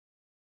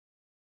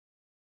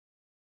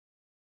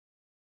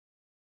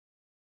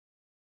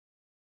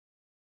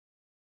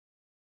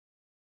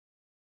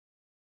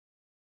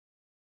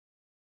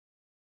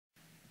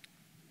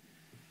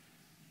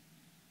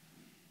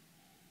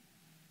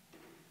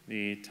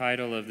The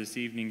title of this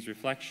evening's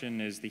reflection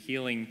is The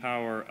Healing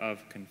Power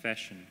of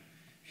Confession.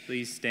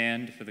 Please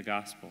stand for the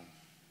gospel.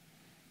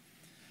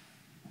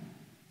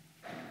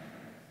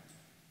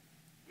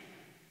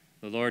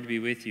 The Lord be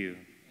with you.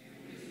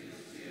 And with your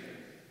spirit.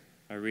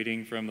 A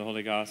reading from the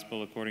Holy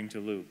Gospel according to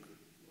Luke.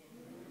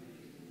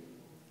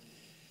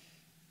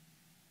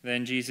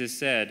 Then Jesus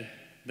said,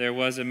 "There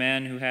was a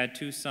man who had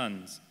 2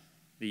 sons.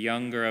 The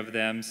younger of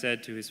them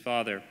said to his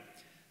father,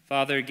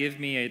 'Father, give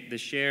me the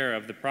share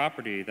of the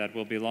property that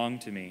will belong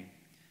to me.'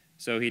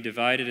 So he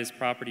divided his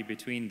property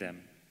between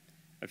them.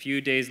 A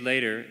few days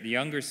later, the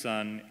younger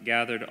son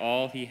gathered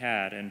all he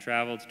had and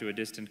traveled to a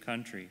distant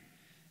country,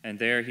 and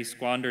there he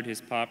squandered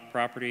his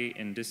property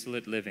in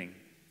dissolute living.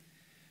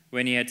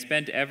 When he had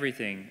spent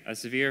everything, a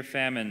severe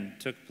famine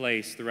took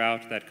place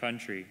throughout that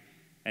country,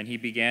 and he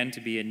began to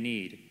be in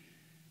need.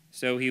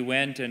 So he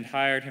went and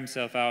hired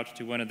himself out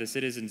to one of the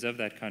citizens of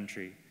that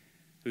country,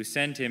 who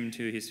sent him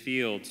to his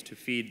fields to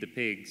feed the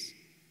pigs.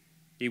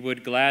 He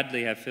would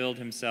gladly have filled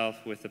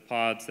himself with the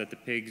pods that the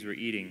pigs were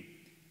eating,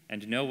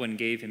 and no one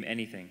gave him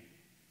anything.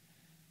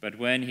 But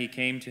when he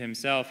came to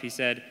himself, he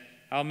said,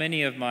 'How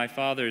many of my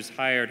father's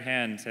hired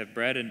hands have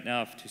bread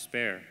enough to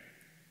spare?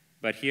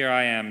 But here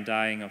I am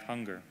dying of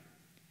hunger.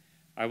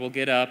 I will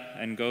get up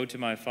and go to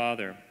my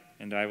father,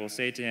 and I will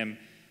say to him,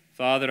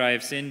 Father, I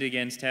have sinned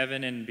against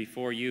heaven and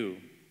before you.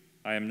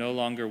 I am no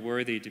longer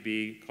worthy to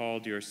be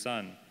called your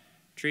son.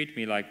 Treat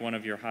me like one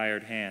of your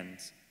hired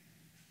hands.'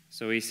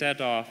 So he set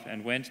off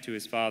and went to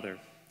his father.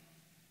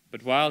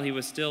 But while he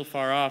was still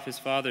far off, his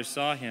father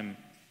saw him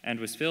and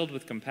was filled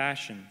with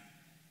compassion.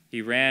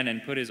 He ran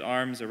and put his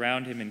arms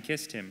around him and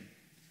kissed him.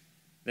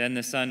 Then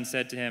the son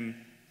said to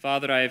him,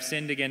 'Father, I have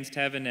sinned against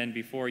heaven and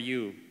before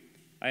you.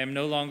 I am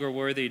no longer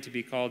worthy to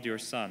be called your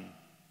son.'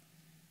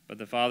 But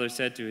the father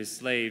said to his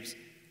slaves,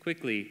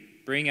 'Quickly,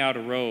 bring out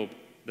a robe,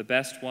 the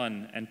best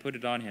one, and put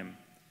it on him.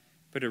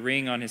 Put a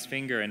ring on his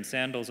finger and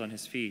sandals on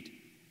his feet,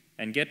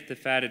 and get the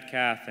fatted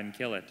calf and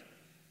kill it.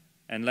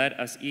 And let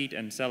us eat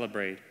and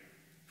celebrate.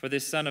 For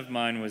this son of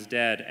mine was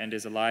dead and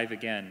is alive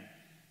again.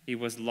 He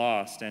was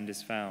lost and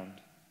is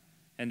found.'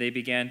 And they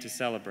began to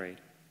celebrate.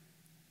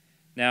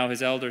 Now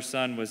his elder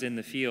son was in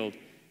the field,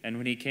 and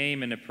when he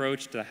came and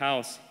approached the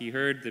house, he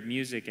heard the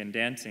music and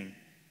dancing.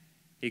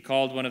 He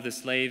called one of the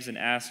slaves and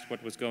asked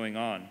what was going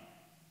on.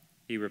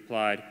 He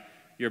replied,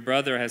 'Your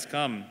brother has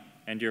come,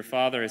 and your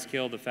father has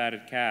killed the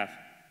fatted calf,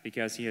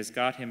 because he has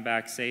got him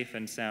back safe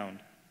and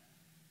sound.'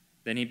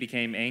 Then he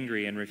became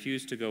angry and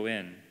refused to go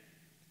in.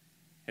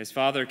 His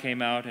father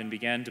came out and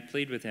began to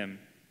plead with him.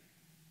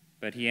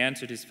 But he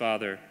answered his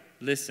father,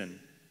 'Listen,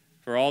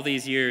 for all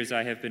these years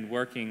I have been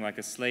working like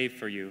a slave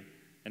for you,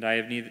 and I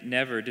have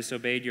never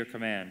disobeyed your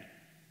command.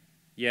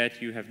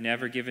 Yet you have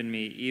never given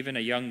me even a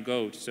young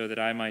goat so that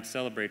I might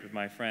celebrate with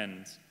my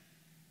friends.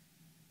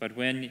 But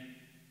when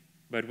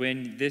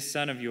this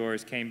son of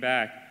yours came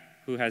back,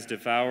 who has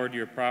devoured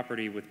your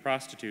property with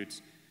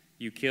prostitutes,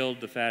 you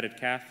killed the fatted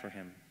calf for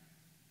him.'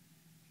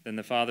 Then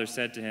the father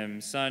said to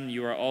him, 'Son,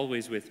 you are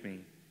always with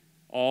me.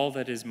 All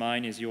that is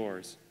mine is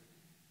yours.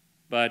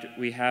 But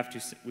we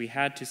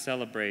had to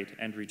celebrate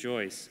and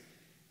rejoice,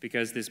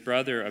 because this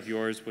brother of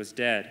yours was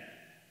dead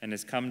and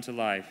has come to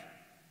life.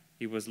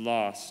 He was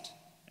lost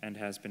and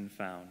has been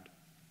found.'"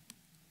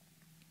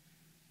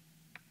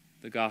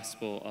 The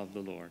Gospel of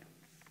the Lord.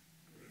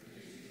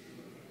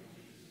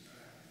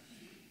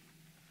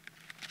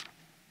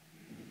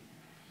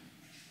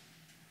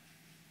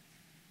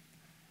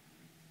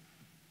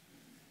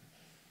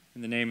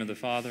 In the name of the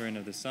Father, and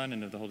of the Son,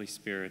 and of the Holy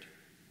Spirit.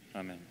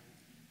 Amen.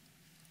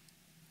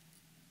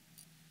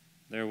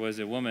 There was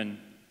a woman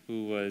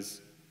who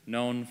was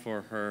known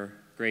for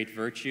her great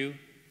virtue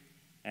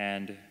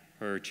and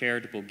her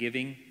charitable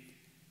giving.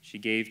 She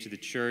gave to the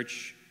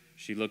church,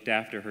 she looked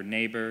after her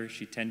neighbor,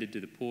 she tended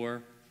to the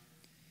poor,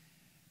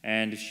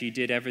 and she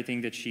did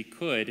everything that she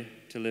could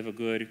to live a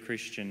good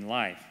Christian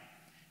life.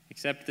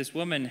 Except this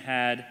woman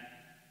had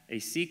a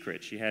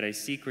secret. She had a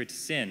secret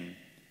sin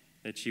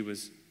that she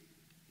was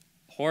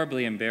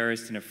horribly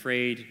embarrassed and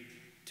afraid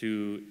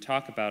to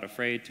talk about,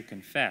 afraid to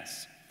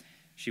confess.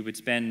 She would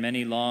spend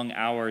many long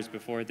hours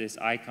before this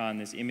icon,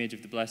 this image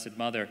of the Blessed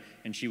Mother,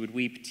 and she would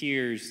weep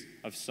tears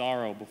of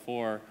sorrow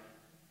before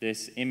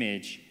this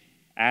image,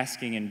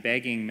 asking and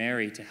begging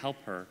Mary to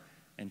help her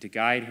and to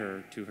guide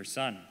her to her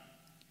son.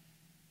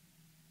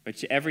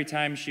 But every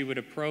time she would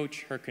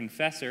approach her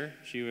confessor,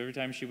 every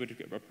time she would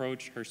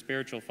approach her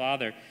spiritual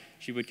father,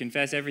 she would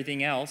confess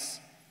everything else,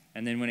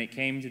 and then when it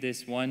came to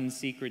this one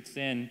secret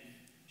sin,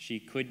 she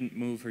couldn't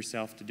move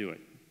herself to do it,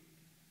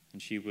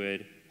 and she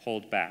would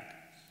hold back.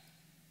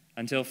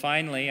 Until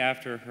finally,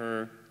 after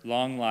her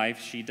long life,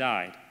 she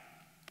died.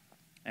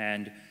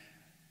 And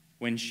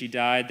when she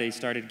died, they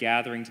started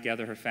gathering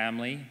together her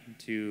family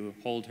to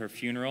hold her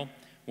funeral.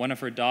 One of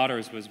her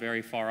daughters was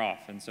very far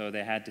off, and so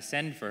they had to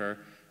send for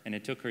her, and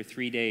it took her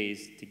 3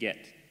 days to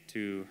get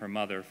to her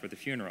mother for the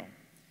funeral.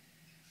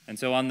 And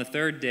so on the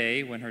 3rd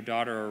day, when her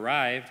daughter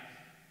arrived,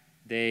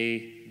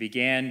 they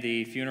began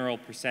the funeral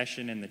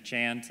procession and the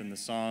chants and the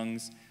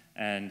songs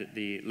and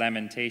the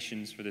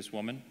lamentations for this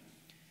woman.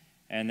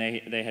 And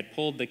they had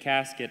pulled the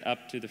casket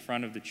up to the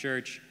front of the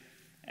church,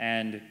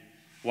 and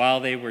while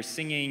they were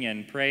singing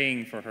and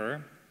praying for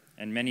her,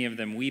 and many of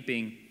them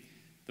weeping,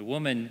 the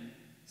woman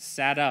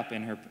sat up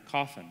in her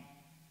coffin,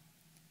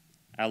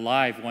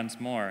 alive once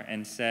more,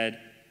 and said,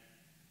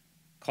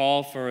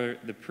 "Call for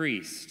the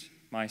priest,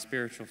 my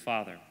spiritual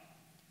father."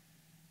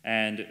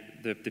 And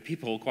the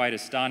people, quite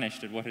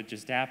astonished at what had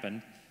just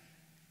happened,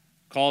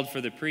 called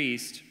for the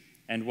priest,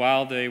 and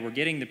while they were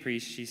getting the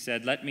priest, she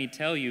said, "Let me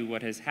tell you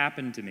what has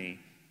happened to me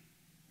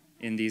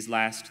in these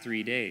last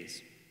 3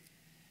 days."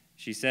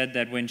 She said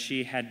that when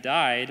she had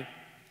died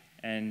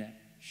and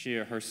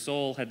her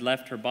soul had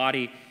left her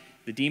body,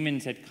 the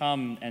demons had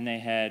come and they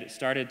had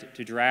started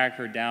to drag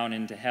her down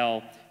into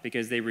hell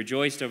because they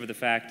rejoiced over the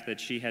fact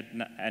that she had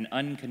an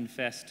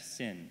unconfessed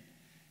sin.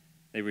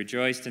 They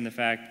rejoiced in the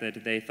fact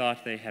that they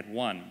thought they had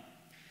won.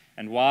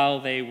 And while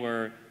they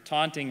were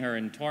taunting her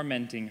and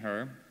tormenting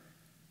her,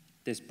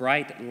 this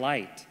bright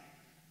light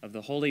of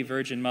the Holy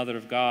Virgin Mother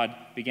of God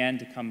began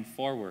to come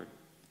forward.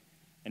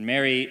 And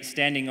Mary,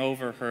 standing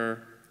over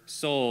her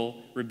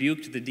soul,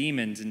 rebuked the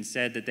demons and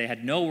said that they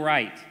had no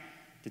right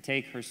to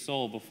take her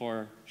soul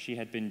before she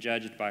had been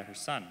judged by her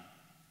Son.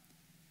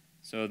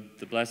 So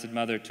the Blessed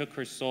Mother took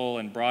her soul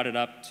and brought it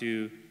up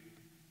to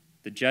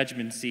the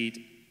judgment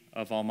seat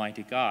of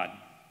Almighty God.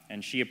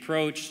 And she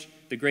approached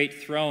the great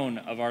throne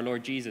of our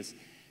Lord Jesus.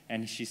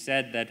 And she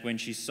said that when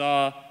she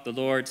saw the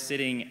Lord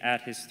sitting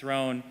at his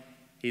throne,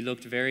 he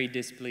looked very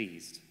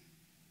displeased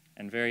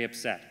and very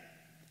upset.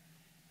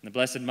 And the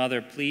Blessed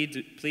Mother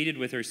pleaded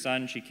with her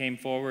Son. She came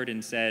forward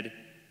and said,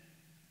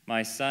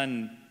 "My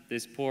son,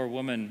 this poor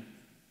woman,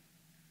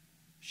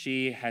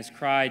 she has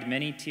cried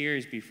many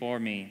tears before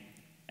me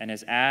and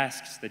has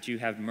asked that you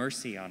have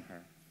mercy on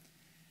her."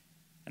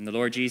 And the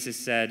Lord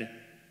Jesus said,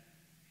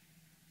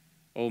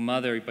 "O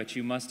Mother, but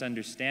you must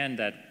understand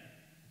that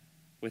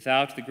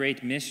without the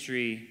great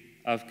mystery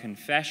of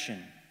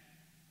confession,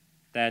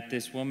 that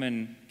this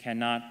woman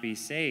cannot be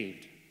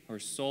saved. Her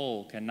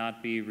soul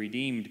cannot be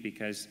redeemed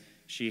because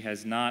she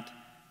has not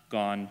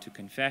gone to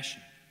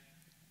confession."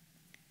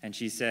 And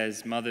she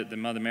says, the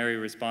Mother Mary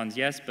responds,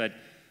 "Yes, but,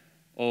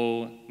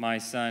 O my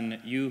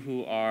son, you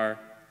who are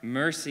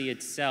mercy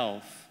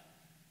itself,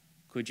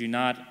 could you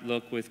not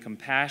look with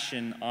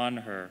compassion on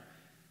her?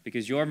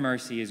 Because your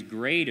mercy is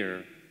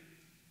greater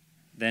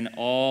than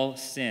all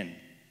sin."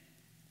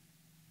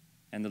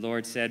 And the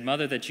Lord said,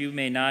 "Mother, that you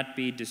may not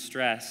be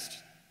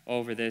distressed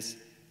over this,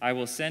 I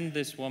will send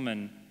this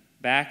woman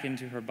back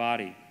into her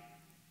body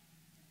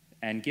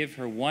and give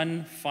her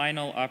one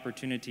final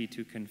opportunity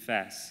to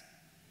confess.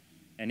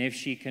 And if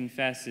she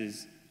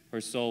confesses,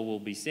 her soul will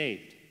be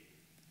saved."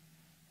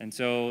 And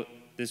so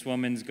this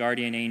woman's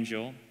guardian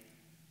angel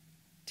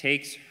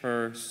takes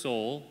her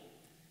soul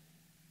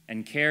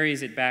and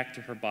carries it back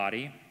to her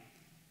body,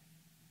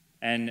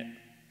 and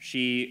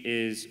she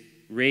is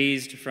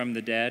raised from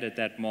the dead at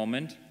that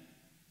moment,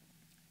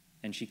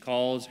 and she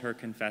calls her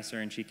confessor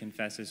and she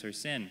confesses her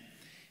sin.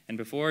 And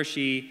before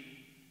she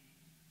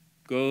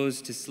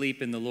goes to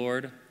sleep in the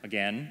Lord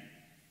again,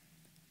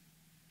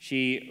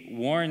 she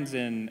warns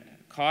and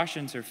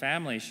cautions her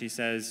family. She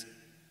says,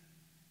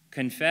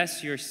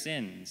 "Confess your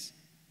sins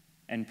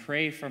and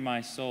pray for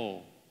my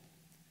soul.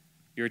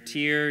 Your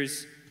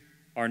tears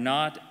are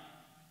not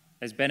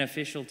as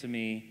beneficial to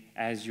me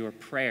as your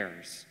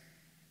prayers."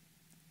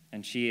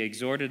 And she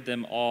exhorted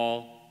them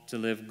all to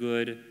live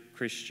good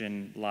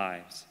Christian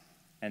lives.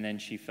 And then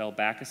she fell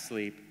back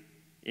asleep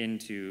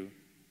into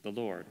the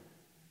Lord.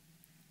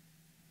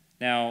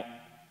 Now,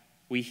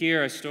 we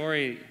hear a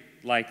story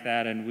like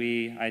that, and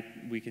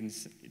we can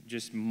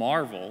just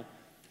marvel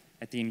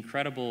at the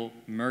incredible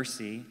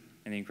mercy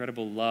and the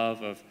incredible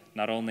love of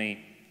not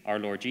only our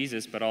Lord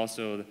Jesus, but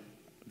also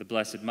the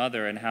Blessed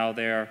Mother, and how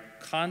they are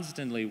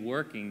constantly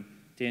working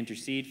to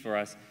intercede for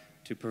us,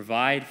 to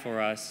provide for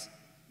us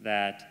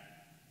that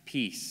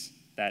peace,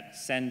 that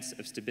sense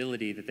of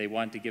stability that they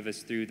want to give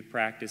us through the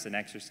practice and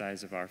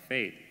exercise of our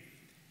faith.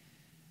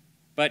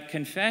 But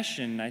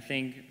confession, I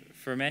think,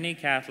 for many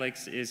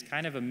Catholics is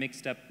kind of a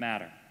mixed up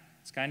matter.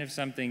 It's kind of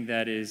something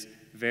that is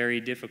very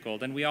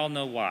difficult, and we all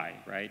know why,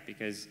 right?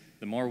 Because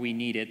the more we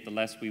need it, the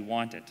less we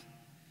want it.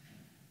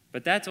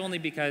 But that's only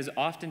because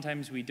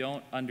oftentimes we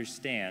don't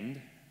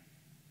understand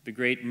the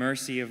great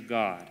mercy of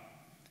God.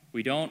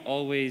 We don't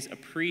always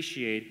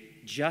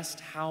appreciate just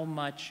how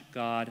much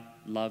God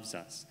loves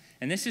us.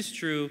 And this is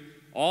true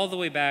all the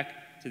way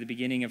back to the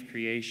beginning of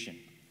creation.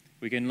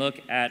 We can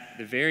look at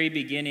the very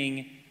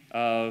beginning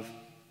of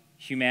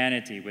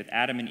humanity with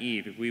Adam and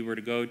Eve. If we were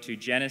to go to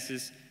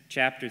Genesis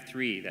chapter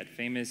 3, that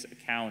famous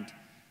account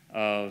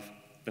of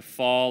the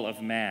fall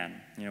of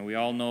man. You know, we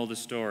all know the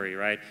story,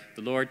 right?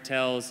 The Lord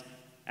tells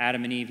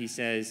Adam and Eve, he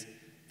says,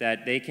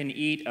 that they can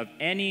eat of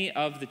any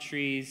of the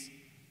trees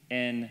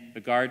in the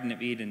Garden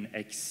of Eden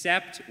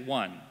except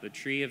one, the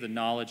tree of the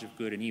knowledge of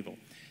good and evil.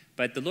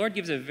 But the Lord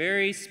gives a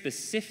very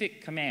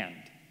specific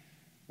command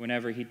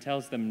whenever he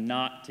tells them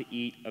not to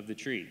eat of the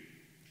tree.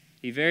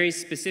 He very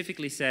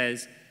specifically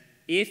says,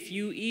 if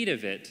you eat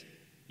of it,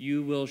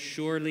 you will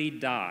surely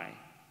die.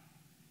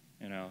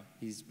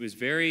 He was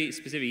very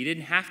specific. He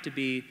didn't have to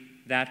be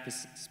that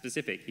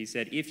specific. He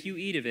said, if you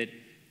eat of it,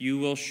 you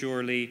will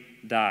surely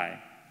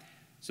die.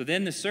 So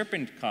then the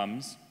serpent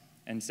comes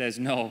and says,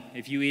 no,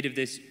 if you eat of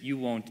this, you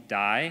won't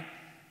die.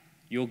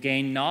 You'll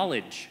gain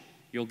knowledge.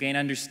 You'll gain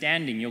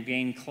understanding. You'll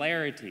gain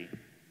clarity.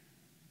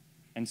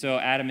 And so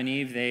Adam and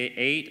Eve, they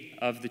ate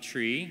of the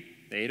tree,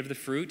 they ate of the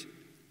fruit,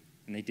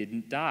 and they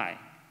didn't die.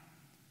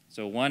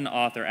 So one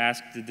author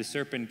asked, did the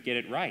serpent get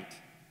it right?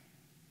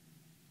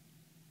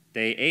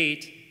 They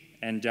ate,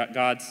 and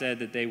God said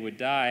that they would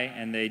die,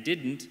 and they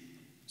didn't.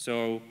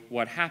 So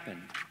what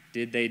happened?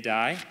 Did they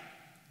die?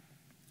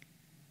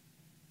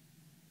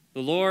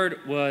 The Lord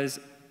was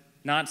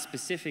not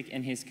specific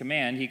in his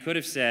command. He could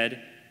have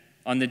said,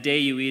 on the day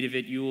you eat of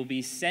it, you will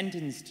be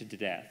sentenced to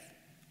death,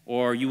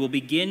 or you will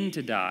begin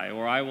to die,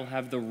 or I will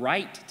have the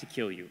right to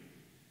kill you.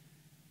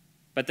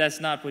 But that's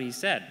not what he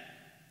said.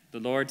 The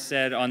Lord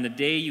said, on the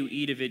day you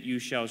eat of it, you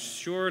shall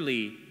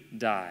surely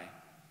die.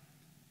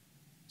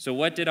 So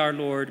what did our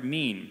Lord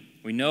mean?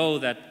 We know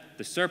that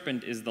the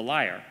serpent is the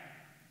liar.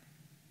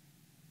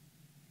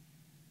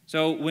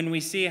 So when we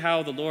see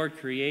how the Lord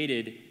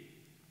created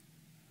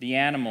the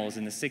animals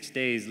in the 6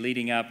 days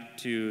leading up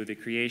to the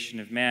creation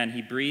of man,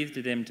 he breathed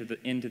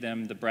into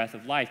them the breath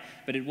of life.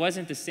 But it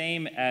wasn't the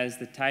same as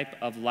the type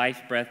of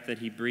life breath that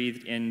he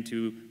breathed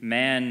into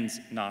man's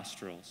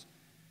nostrils.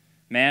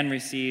 Man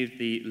received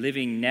the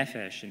living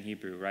nephesh in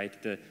Hebrew,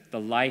 right? The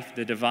life,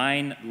 the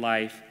divine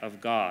life of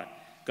God.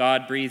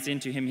 God breathes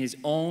into him his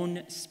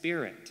own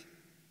spirit,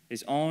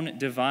 his own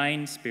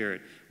divine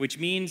spirit, which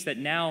means that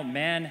now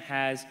man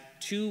has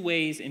two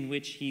ways in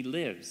which he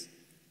lives.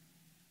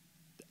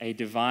 A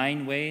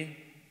divine way,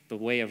 the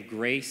way of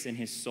grace in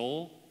his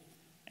soul,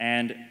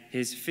 and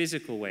his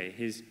physical way,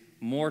 his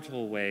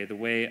mortal way, the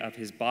way of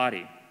his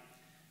body.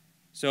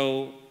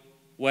 So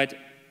what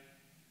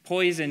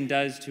poison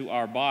does to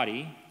our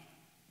body,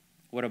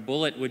 what a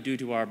bullet would do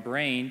to our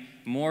brain,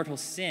 mortal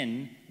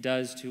sin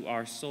does to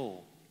our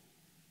soul.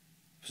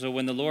 So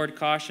when the Lord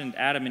cautioned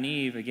Adam and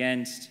Eve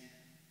against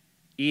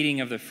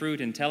eating of the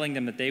fruit and telling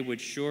them that they would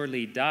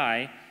surely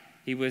die,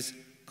 he was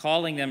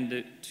calling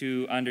them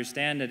to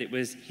understand that it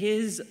was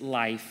his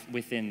life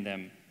within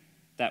them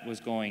that was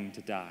going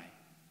to die.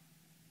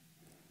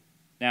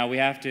 Now, we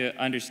have to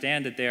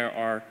understand that there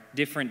are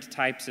different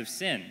types of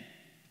sin.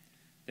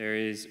 There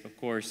is, of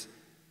course,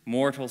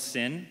 mortal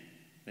sin,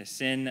 the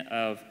sin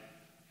of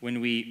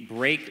when we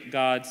break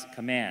God's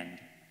command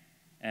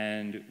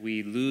and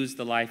we lose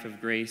the life of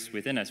grace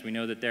within us. We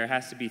know that there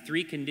has to be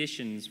three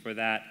conditions for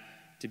that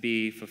to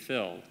be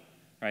fulfilled.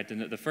 Right?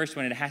 The first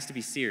one, it has to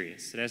be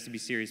serious. It has to be a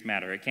serious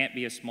matter. It can't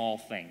be a small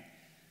thing.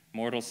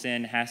 Mortal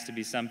sin has to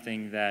be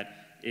something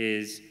that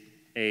is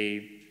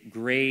a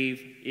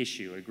grave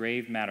issue, a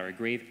grave matter, a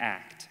grave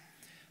act.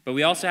 But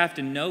we also have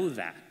to know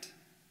that.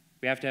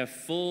 We have to have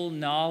full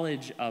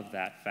knowledge of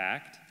that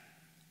fact.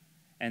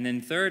 And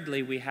then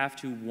thirdly, we have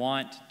to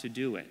want to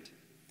do it.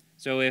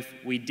 So if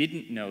we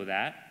didn't know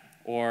that,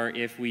 or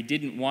if we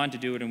didn't want to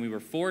do it and we were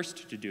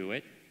forced to do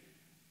it,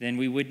 then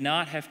we would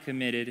not have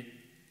committed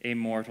a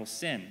mortal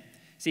sin.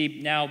 See,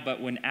 now,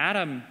 but when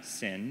Adam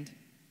sinned,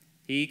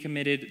 he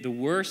committed the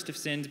worst of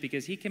sins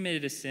because he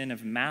committed a sin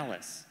of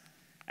malice.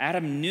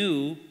 Adam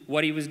knew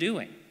what he was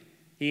doing.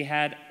 He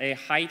had a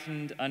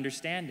heightened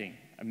understanding,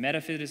 a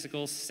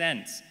metaphysical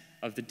sense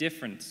of the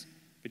difference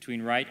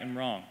between right and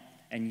wrong.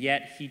 And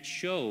yet he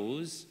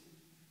chose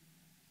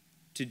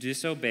to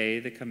disobey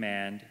the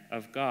command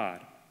of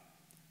God.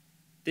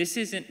 This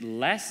isn't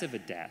less of a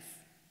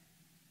death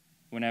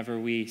whenever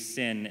we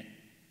sin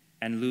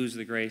and lose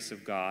the grace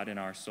of God in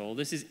our soul.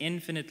 This is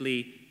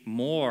infinitely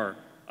more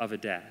of a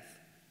death.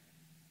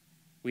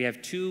 We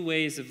have two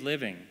ways of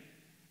living.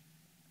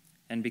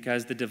 And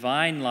because the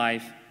divine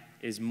life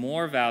is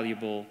more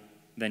valuable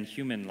than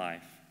human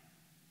life.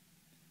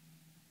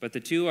 But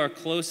the two are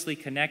closely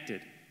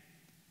connected.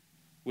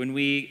 When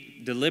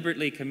we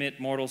deliberately commit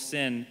mortal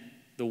sin,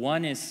 the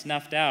one is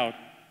snuffed out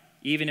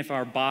even if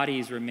our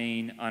bodies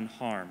remain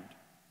unharmed.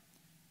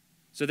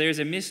 So there's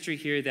a mystery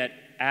here that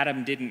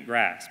Adam didn't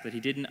grasp, that he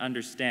didn't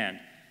understand.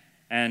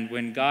 And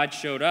when God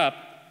showed up,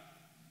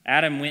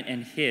 Adam went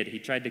and hid. He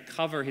tried to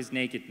cover his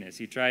nakedness.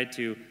 He tried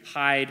to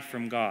hide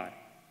from God.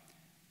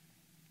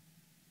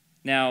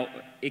 Now,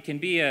 it can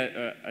be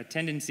a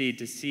tendency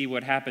to see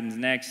what happens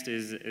next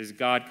is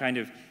God kind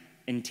of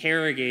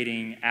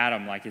interrogating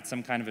Adam like it's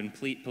some kind of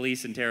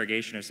police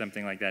interrogation or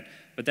something like that.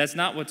 But that's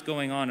not what's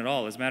going on at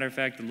all. As a matter of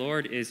fact, the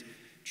Lord is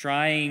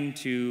trying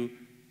to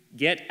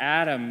get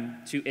Adam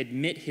to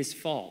admit his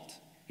fault.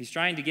 He's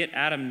trying to get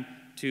Adam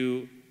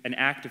to an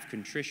act of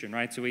contrition,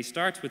 right? So he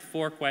starts with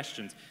 4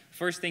 questions.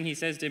 First thing he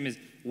says to him is,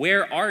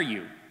 "Where are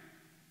you?"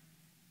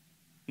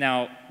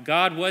 Now,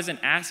 God wasn't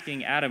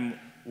asking Adam,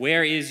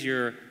 where is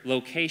your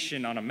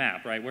location on a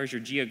map, right? Where's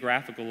your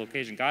geographical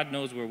location? God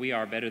knows where we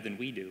are better than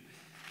we do.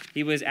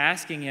 He was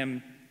asking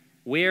him,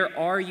 where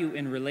are you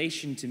in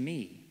relation to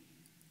me?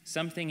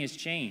 Something has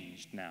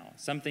changed now.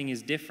 Something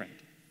is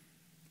different.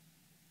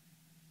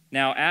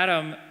 Now,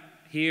 Adam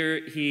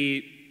here,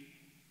 he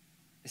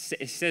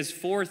says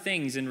 4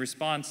 things in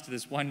response to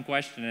this one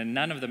question, and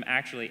none of them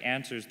actually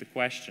answers the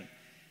question.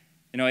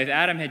 You know, if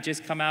Adam had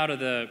just come out of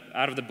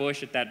the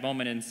bush at that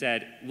moment and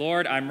said,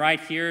 Lord, I'm right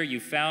here, you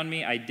found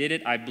me, I did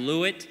it, I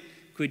blew it,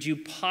 could you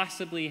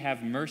possibly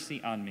have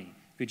mercy on me?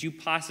 Could you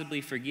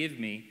possibly forgive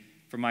me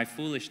for my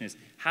foolishness?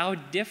 How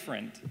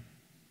different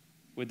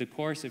would the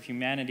course of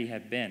humanity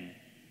have been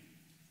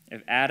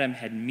if Adam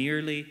had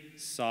merely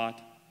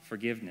sought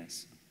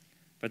forgiveness?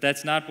 But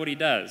that's not what he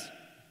does.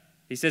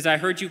 He says, I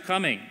heard you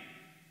coming.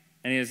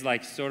 And he is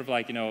like, sort of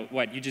like, you know,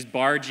 what, you just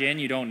barge in,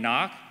 you don't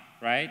knock,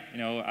 right? You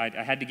know, I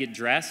had to get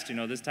dressed, you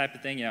know, this type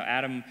of thing. You know,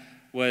 Adam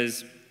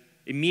was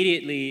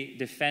immediately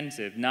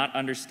defensive, not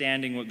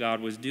understanding what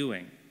God was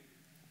doing.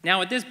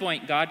 Now, at this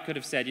point, God could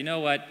have said, you know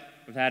what,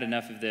 we've had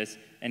enough of this,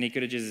 and he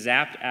could have just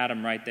zapped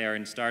Adam right there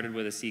and started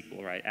with a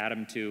sequel, right,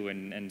 Adam 2,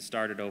 and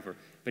started over.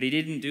 But he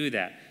didn't do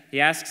that. He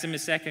asks him a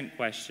second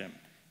question.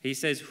 He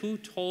says, who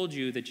told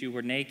you that you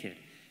were naked?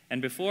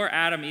 And before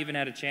Adam even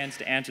had a chance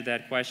to answer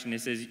that question, he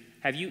says,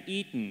 have you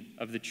eaten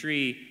of the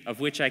tree of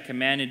which I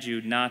commanded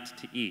you not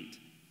to eat?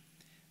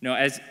 No,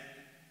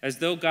 as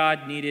though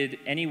God needed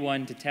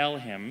anyone to tell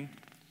him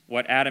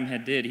what Adam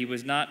had did, he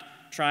was not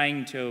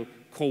trying to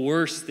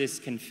coerce this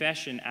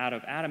confession out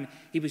of Adam.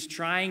 He was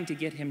trying to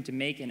get him to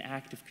make an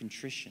act of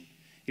contrition.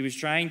 He was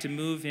trying to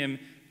move him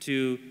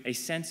to a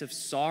sense of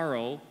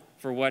sorrow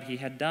for what he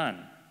had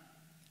done.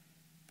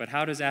 But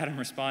how does Adam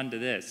respond to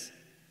this?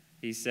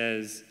 He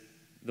says,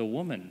 the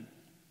woman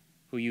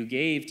who you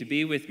gave to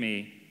be with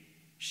me,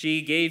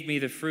 she gave me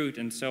the fruit,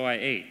 and so I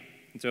ate.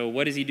 And so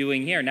what is he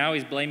doing here? Now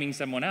he's blaming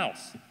someone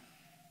else.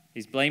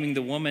 He's blaming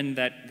the woman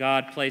that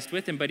God placed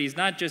with him, but he's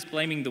not just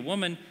blaming the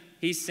woman.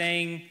 He's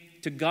saying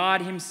to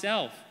God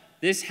himself,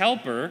 this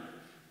helper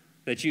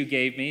that you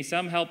gave me,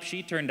 some help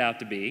she turned out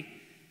to be,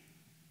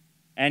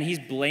 and he's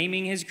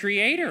blaming his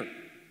creator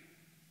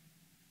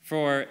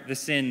for the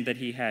sin that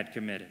he had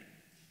committed.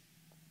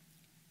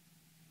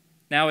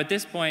 Now, at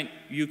this point,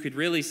 you could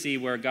really see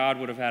where God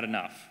would have had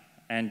enough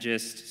and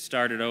just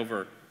started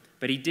over,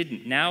 but he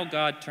didn't. Now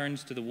God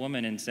turns to the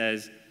woman and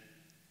says,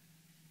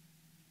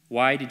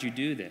 why did you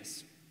do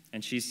this?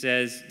 And she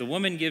says, the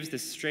woman gives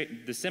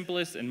the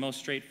simplest and most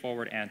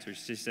straightforward answer.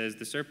 She says,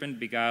 the serpent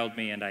beguiled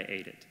me and I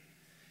ate it.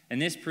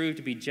 And this proved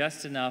to be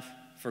just enough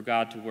for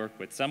God to work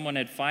with. Someone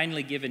had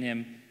finally given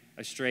him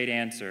a straight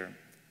answer,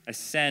 a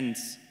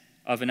sense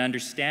of an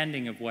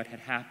understanding of what had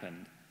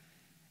happened.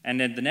 And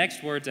then the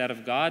next words out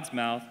of God's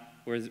mouth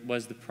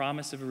was the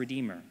promise of a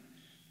Redeemer,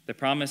 the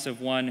promise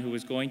of one who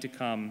was going to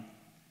come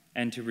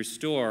and to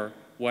restore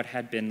what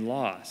had been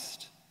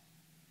lost.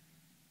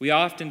 We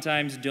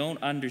oftentimes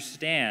don't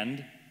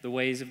understand the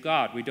ways of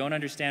God. We don't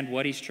understand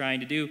what he's trying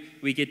to do.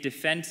 We get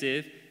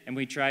defensive and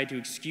we try to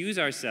excuse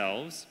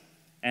ourselves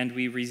and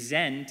we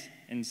resent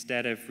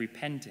instead of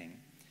repenting.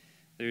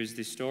 There's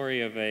the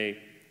story of a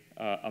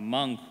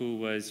monk who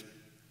was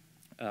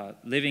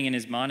living in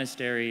his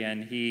monastery,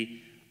 and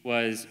he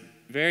was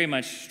very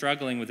much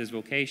struggling with his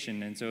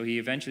vocation. And so he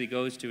eventually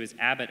goes to his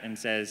abbot and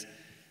says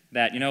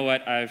that, you know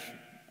what,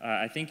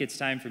 I think it's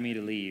time for me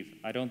to leave.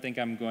 I don't think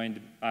I'm going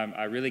to,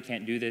 I really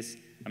can't do this.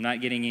 I'm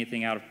not getting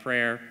anything out of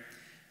prayer.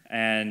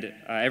 And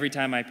every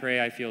time I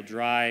pray, I feel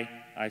dry.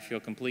 I feel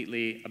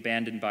completely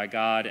abandoned by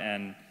God,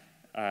 and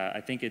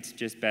I think it's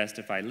just best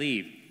if I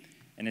leave.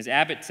 And his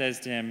abbot says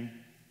to him,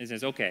 he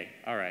says, okay,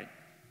 all right.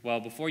 Well,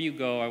 before you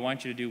go, I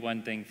want you to do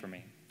one thing for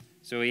me.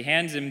 So he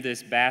hands him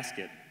this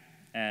basket,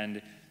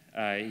 and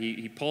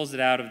he pulls it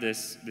out of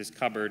this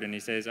cupboard, and he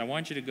says, I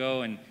want you to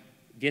go and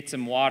get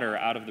some water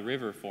out of the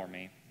river for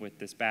me with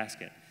this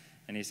basket.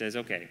 And he says,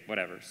 okay,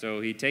 whatever.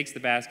 So he takes the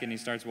basket and he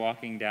starts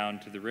walking down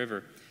to the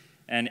river.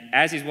 And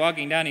as he's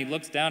walking down, he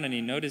looks down and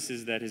he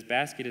notices that his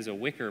basket is a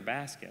wicker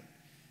basket.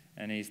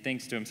 And he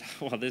thinks to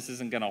himself, well, this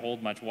isn't going to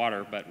hold much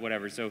water, but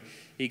whatever. So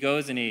he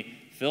goes and he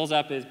fills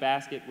up his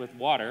basket with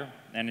water,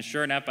 and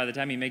sure enough, by the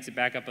time he makes it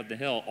back up the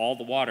hill, all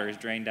the water is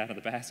drained out of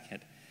the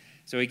basket.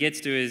 So he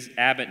gets to his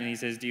abbot and he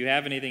says, do you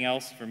have anything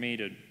else for me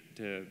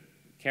to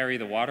carry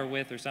the water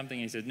with or something?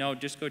 He says, no,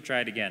 just go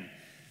try it again.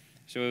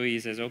 So he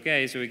says,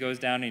 okay. So he goes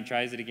down and he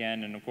tries it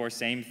again, and of course,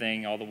 same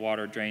thing, all the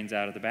water drains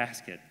out of the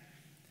basket.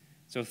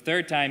 So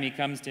third time he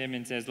comes to him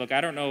and says, look,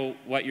 I don't know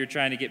what you're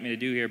trying to get me to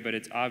do here, but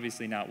it's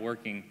obviously not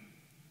working.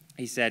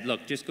 He said,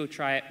 look, just go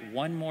try it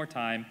one more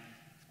time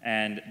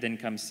and then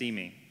come see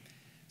me.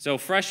 So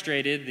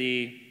frustrated,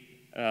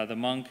 the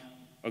monk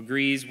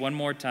agrees one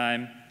more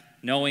time,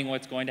 knowing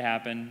what's going to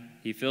happen.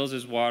 He fills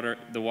the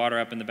water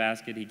up in the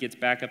basket. He gets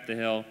back up the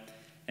hill,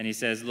 and he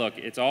says, look,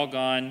 it's all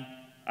gone.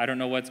 I don't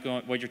know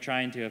what you're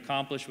trying to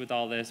accomplish with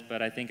all this,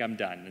 but I think I'm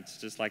done. It's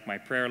just like my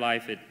prayer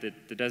life.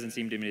 There doesn't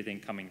seem to be anything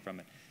coming from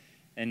it.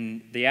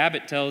 And the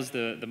abbot tells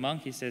the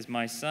monk, he says,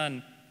 my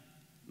son,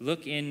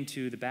 look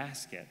into the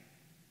basket.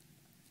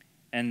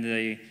 And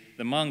the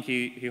monk,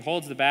 he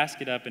holds the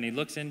basket up and he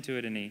looks into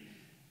it, and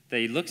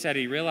he looks at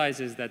it, he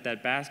realizes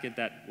that basket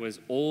that was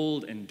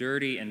old and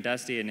dirty and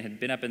dusty and had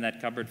been up in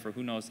that cupboard for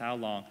who knows how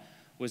long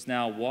was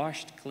now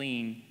washed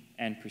clean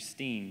and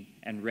pristine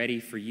and ready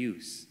for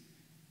use,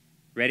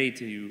 ready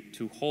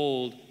to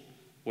hold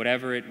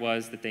whatever it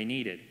was that they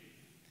needed.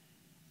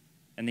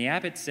 And the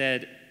abbot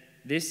said,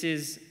 this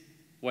is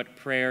what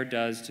prayer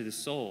does to the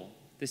soul.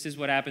 This is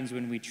what happens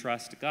when we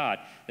trust God,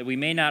 that we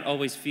may not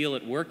always feel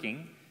it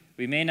working.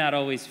 We may not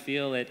always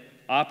feel it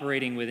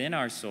operating within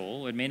our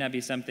soul. It may not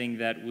be something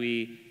that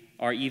we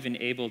are even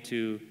able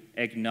to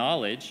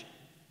acknowledge.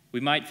 We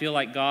might feel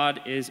like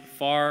God is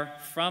far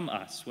from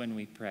us when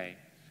we pray.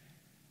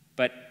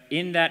 But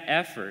in that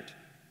effort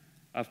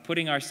of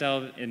putting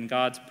ourselves in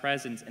God's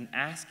presence and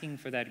asking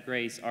for that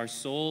grace, our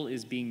soul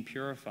is being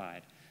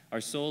purified.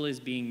 Our soul is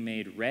being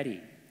made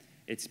ready.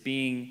 It's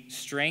being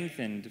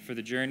strengthened for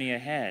the journey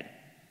ahead.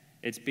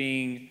 It's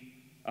being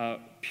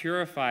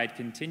purified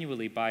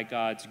continually by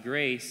God's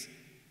grace,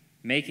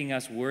 making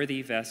us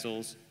worthy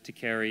vessels to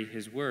carry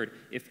his word,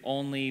 if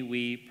only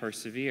we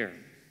persevere.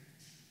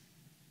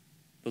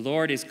 The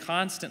Lord is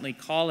constantly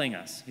calling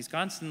us. He's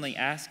constantly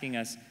asking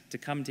us to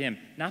come to him,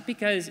 not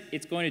because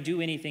it's going to do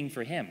anything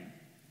for him.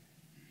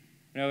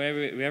 You know,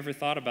 we ever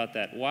thought about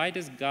that? Why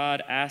does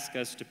God ask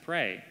us to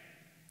pray?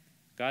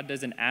 God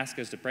doesn't ask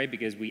us to pray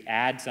because we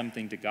add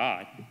something to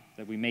God,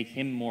 that we make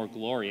him more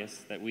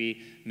glorious, that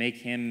we make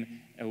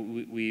him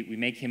we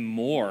make him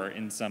more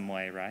in some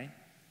way, right?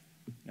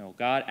 No,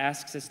 God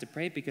asks us to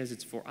pray because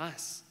it's for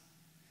us,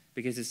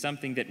 because it's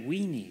something that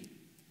we need,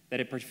 that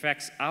it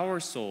perfects our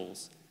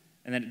souls,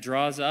 and that it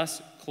draws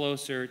us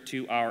closer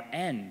to our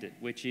end,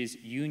 which is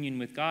union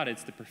with God.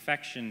 It's the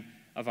perfection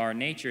of our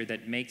nature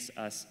that makes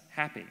us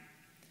happy.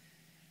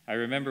 I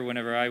remember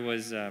whenever I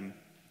was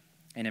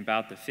in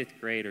about the 5th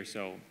grade or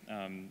so,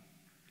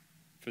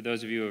 for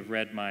those of you who have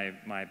read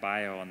my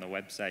bio on the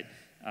website,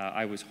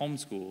 I was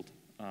homeschooled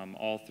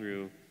all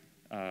through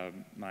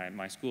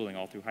my schooling,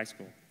 all through high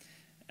school.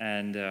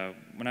 And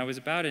when I was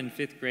about in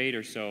 5th grade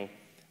or so,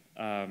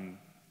 I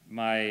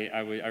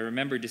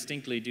remember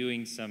distinctly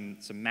doing some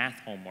math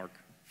homework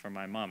for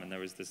my mom, and there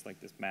was this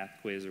math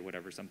quiz or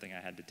whatever, something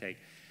I had to take.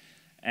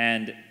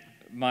 And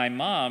my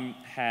mom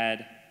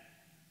had,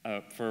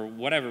 for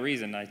whatever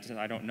reason,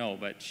 I don't know,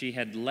 but she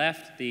had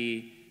left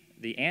the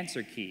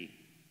answer key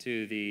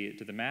to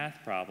the math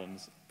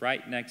problems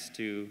right next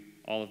to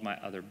all of my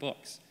other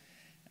books.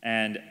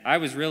 And I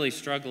was really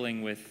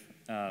struggling with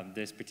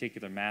this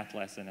particular math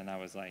lesson, and I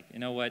was like, you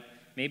know what,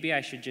 maybe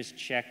I should just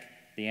check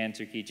the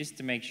answer key just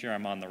to make sure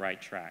I'm on the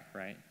right track,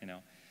 right? You know.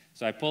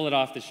 So I pull it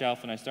off the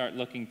shelf and I start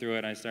looking through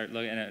it.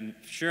 And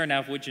sure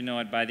enough, would you know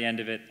it, by the end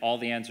of it, all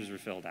the answers were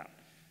filled out,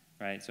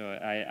 right? So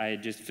I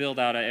just filled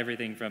out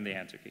everything from the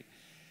answer key.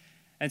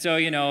 And so,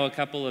 you know, a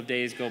couple of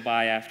days go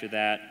by after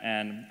that,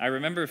 and I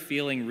remember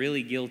feeling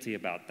really guilty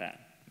about that,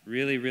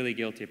 really, really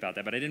guilty about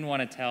that. But I didn't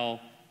want to tell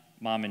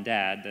Mom and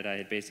Dad that I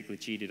had basically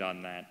cheated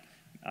on that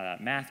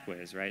math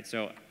quiz, right?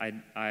 So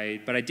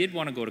but I did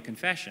want to go to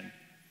confession.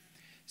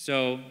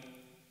 So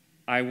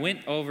I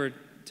went over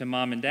to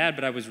Mom and Dad,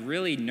 but I was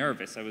really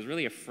nervous. I was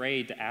really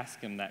afraid to ask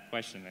them that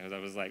question, because I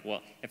was like,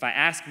 well, if I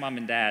ask Mom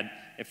and Dad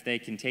if they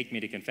can take me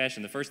to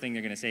confession, the first thing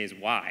they're going to say is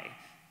why,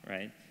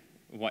 right?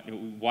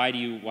 Why do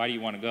you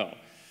want to go?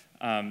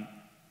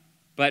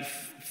 But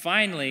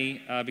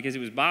finally, because it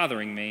was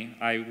bothering me,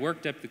 I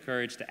worked up the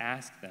courage to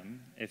ask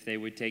them if they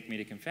would take me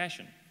to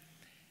confession.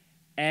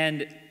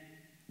 And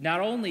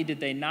not only did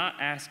they not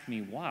ask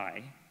me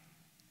why,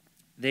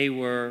 they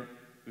were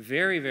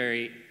very,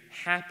 very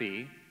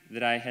happy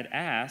that I had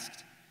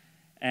asked,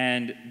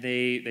 and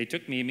they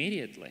took me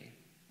immediately.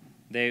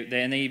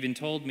 And they even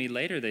told me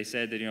later, they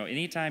said that, you know,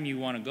 anytime you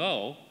want to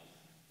go,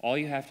 all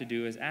you have to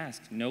do is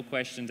ask. No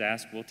questions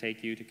asked, we'll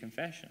take you to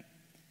confession.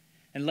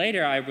 And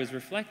later I was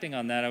reflecting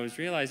on that. I was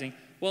realizing,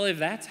 well, if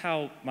that's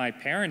how my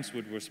parents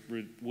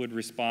would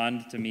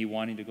respond to me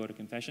wanting to go to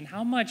confession,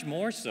 how much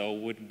more so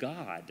would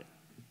God,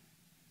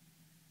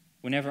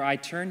 whenever I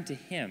turn to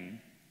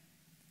him,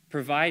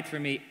 provide for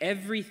me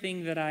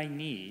everything that I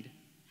need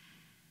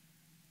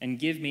and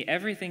give me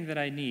everything that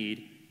I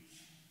need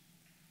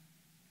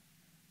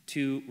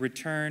to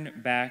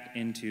return back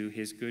into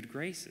his good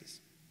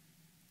graces,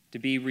 to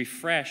be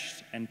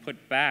refreshed and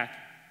put back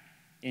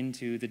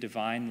into the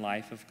divine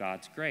life of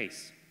God's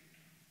grace.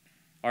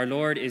 Our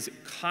Lord is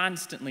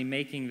constantly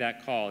making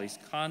that call. He's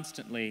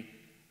constantly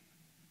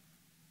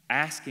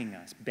asking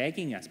us,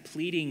 begging us,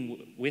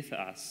 pleading with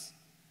us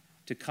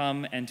to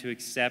come and to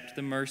accept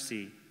the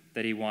mercy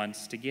that he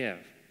wants to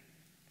give.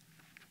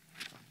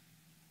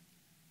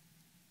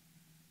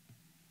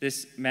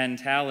 This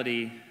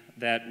mentality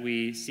that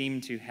we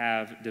seem to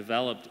have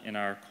developed in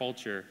our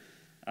culture,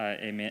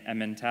 a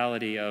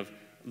mentality of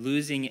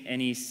losing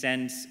any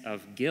sense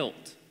of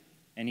guilt,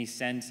 any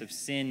sense of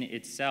sin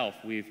itself.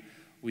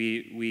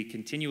 We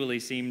continually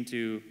seem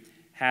to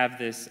have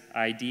this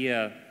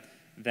idea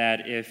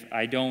that if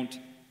I don't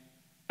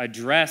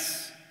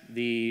address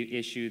the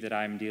issue that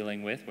I'm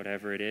dealing with,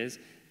 whatever it is,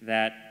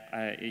 that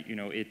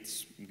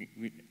it's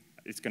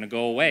going to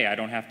go away. I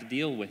don't have to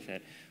deal with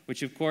it,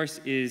 which of course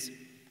is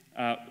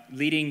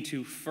leading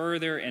to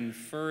further and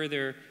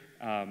further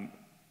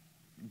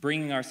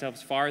bringing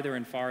ourselves farther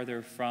and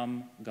farther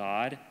from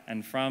God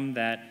and from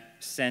that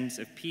sense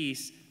of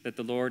peace that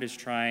the Lord is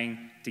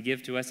trying to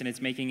give to us, and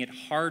it's making it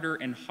harder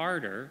and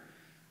harder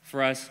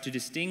for us to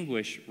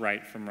distinguish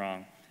right from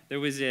wrong. There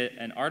was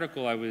an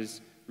article I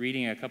was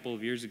reading a couple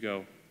of years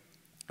ago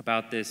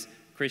about this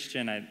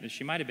Christian.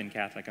 She might have been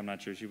Catholic, I'm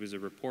not sure. She was a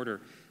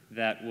reporter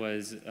that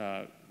was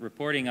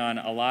reporting on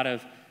a lot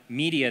of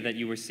media that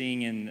you were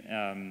seeing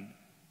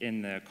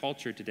in the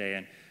culture today.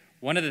 And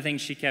one of the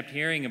things she kept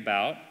hearing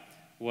about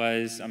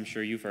was, I'm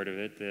sure you've heard of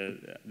it,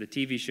 the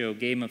TV show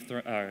Game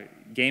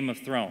of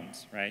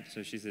Thrones, right?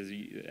 So she says,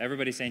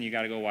 everybody's saying you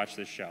got to go watch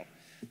this show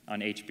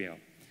on HBO.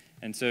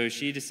 And so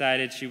she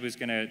decided she was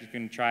going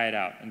to try it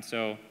out. And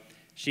so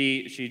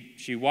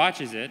she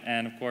watches it,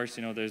 and of course,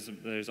 you know,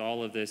 there's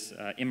all of this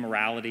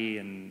immorality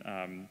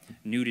and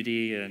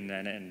nudity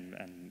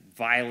and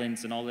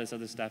violence and all this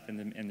other stuff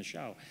in the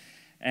show.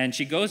 And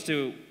she goes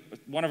to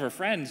one of her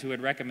friends who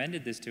had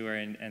recommended this to her,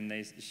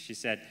 and she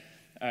said,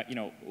 you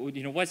know,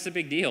 what's the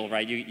big deal,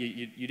 right?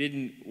 You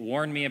didn't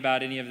warn me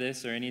about any of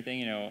this or anything.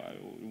 You know,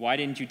 why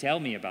didn't you tell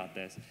me about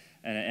this?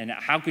 And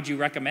how could you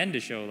recommend a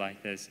show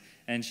like this?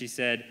 And she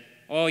said,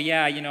 oh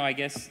yeah, you know, I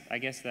guess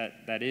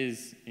that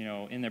is, you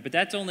know, in there. But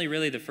that's only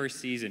really the first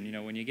season. You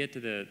know, when you get to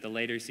the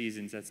later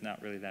seasons, that's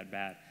not really that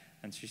bad.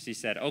 And so she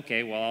said,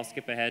 okay, well, I'll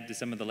skip ahead to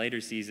some of the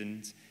later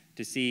seasons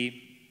to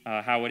see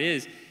how it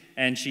is.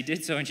 And she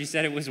did so, and she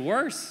said it was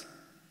worse.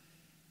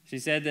 She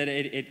said that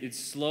it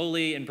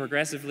slowly and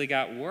progressively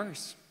got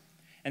worse.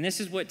 And this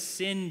is what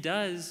sin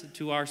does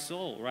to our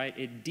soul, right?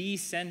 It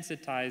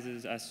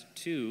desensitizes us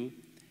to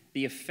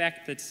the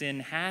effect that sin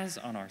has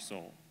on our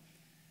soul,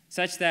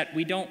 such that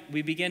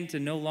we begin to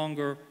no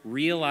longer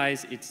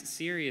realize its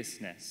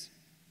seriousness.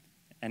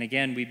 And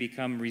again, we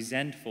become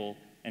resentful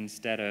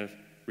instead of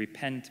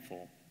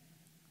repentful.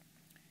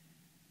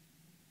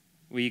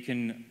 We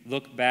can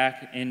look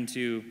back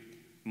into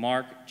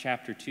Mark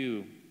chapter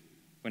 2,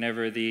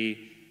 whenever the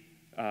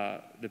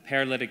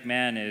paralytic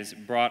man is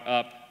brought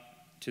up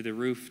to the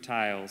roof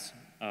tiles,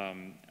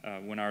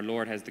 when our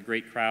Lord has the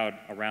great crowd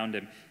around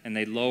him, and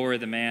they lower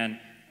the man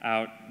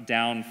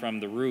down from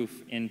the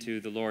roof into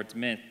the Lord's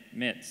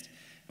midst.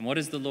 And what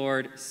does the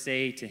Lord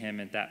say to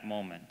him at that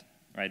moment?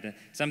 Right?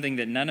 Something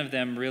that none of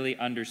them really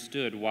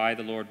understood why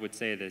the Lord would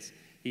say this.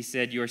 He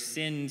said, your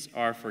sins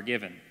are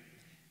forgiven.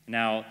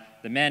 Now,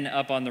 the men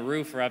up on the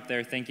roof are up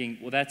there thinking,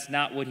 well, that's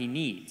not what he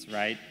needs,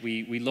 right?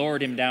 We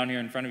lowered him down here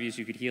in front of you so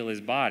you could heal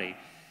his body.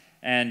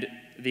 And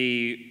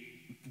the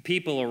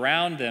people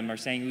around them are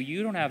saying, well,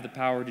 you don't have the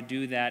power to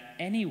do that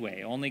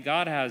anyway. Only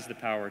God has the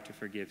power to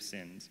forgive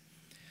sins.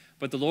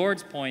 But the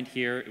Lord's point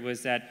here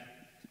was that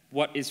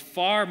what is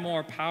far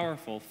more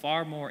powerful,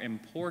 far more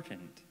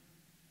important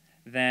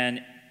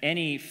than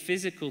any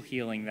physical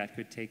healing that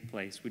could take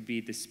place would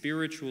be the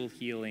spiritual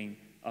healing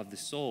of the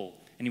soul.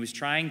 And he was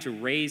trying to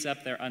raise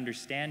up their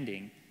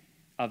understanding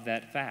of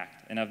that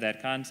fact and of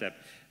that concept,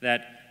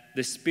 that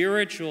the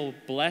spiritual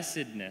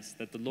blessedness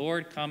that the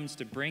Lord comes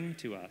to bring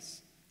to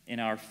us in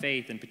our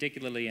faith, and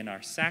particularly in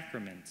our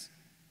sacraments,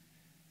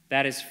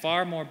 that is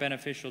far more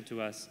beneficial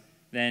to us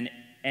than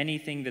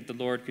anything that the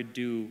Lord could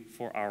do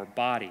for our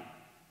body,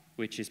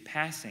 which is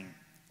passing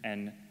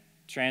and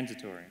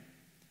transitory.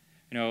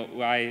 You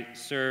know, I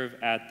serve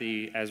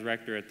as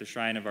rector at the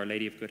Shrine of Our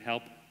Lady of Good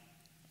Help,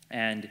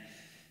 and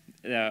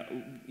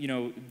you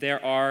know,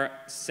 there are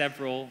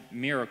several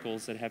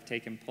miracles that have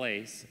taken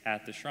place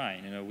at the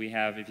shrine. You know, we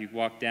have, if you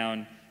walk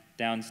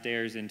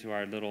downstairs into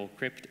our little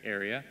crypt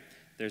area,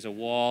 there's a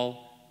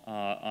wall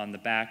on the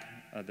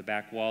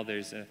back wall.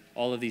 There's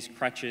all of these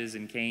crutches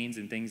and canes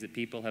and things that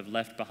people have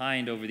left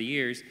behind over the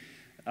years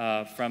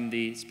from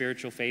the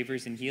spiritual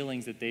favors and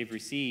healings that they've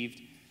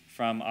received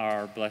from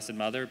our Blessed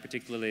Mother,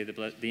 particularly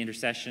the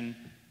intercession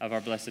of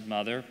our Blessed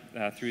Mother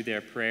through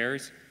their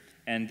prayers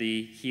and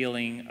the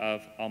healing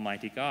of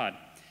Almighty God.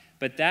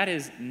 But that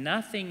is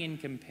nothing in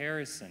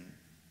comparison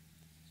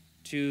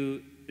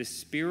to the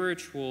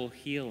spiritual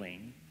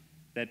healing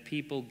that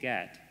people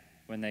get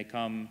when they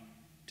come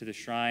to the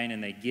shrine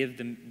and they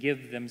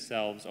give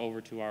themselves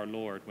over to our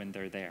Lord when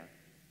they're there.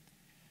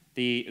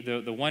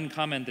 The one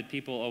comment that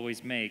people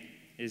always make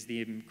is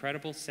the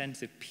incredible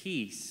sense of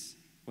peace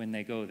when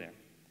they go there.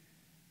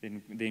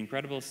 The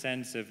incredible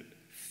sense of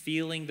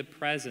feeling the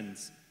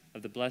presence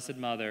of the Blessed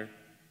Mother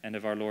and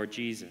of our Lord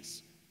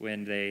Jesus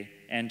when they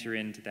enter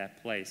into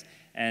that place.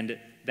 And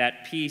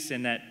that peace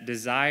and that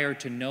desire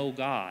to know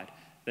God,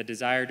 the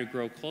desire to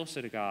grow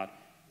closer to God,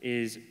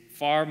 is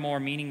far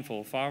more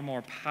meaningful, far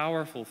more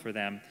powerful for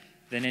them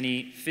than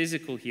any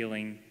physical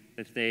healing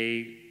that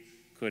they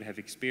could have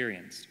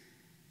experienced.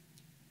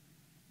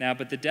 Now,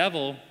 but the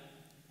devil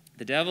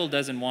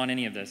doesn't want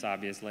any of this,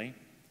 obviously.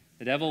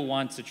 The devil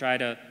wants to try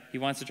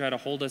to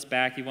hold us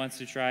back. He wants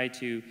to try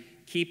to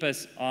keep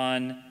us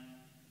on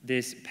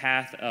this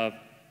path of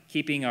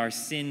keeping our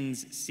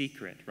sins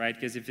secret, right?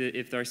 Because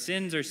if our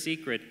sins are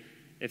secret,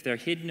 if they're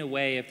hidden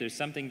away, if there's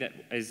something that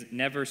is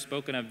never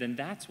spoken of, then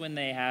that's when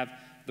they have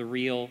the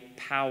real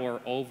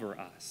power over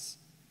us.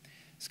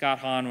 Scott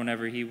Hahn,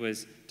 whenever he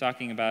was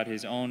talking about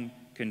his own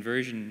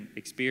conversion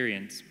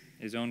experience,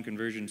 his own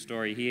conversion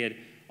story. He had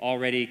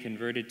already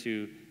converted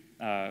to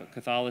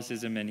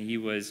Catholicism, and he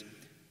was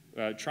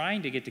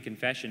trying to get to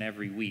confession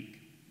every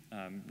week,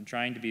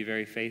 trying to be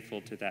very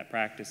faithful to that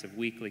practice of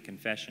weekly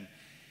confession.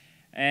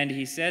 And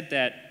he said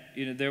that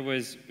he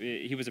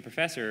was a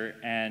professor,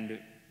 and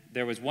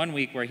there was one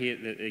week where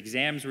the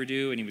exams were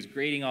due, and he was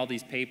grading all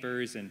these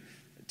papers and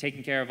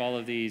taking care of all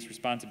of these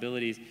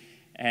responsibilities.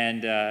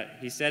 And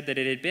he said that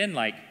it had been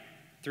like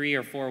 3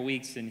 or 4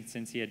 weeks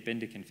since he had been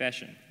to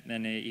confession.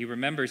 And he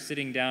remembers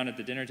sitting down at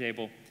the dinner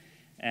table,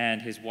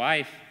 and his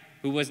wife,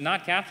 who was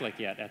not Catholic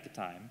yet at the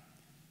time,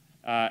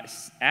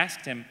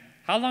 asked him,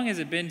 "How long has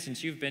it been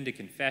since you've been to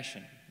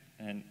confession?"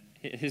 And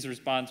his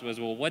response was,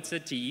 "Well, what's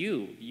it to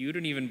you? You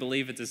don't even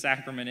believe it's a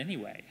sacrament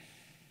anyway."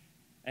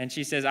 And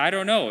she says, "I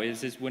don't know.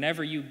 It's just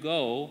whenever you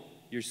go,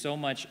 you're so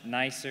much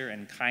nicer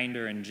and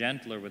kinder and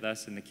gentler with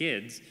us and the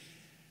kids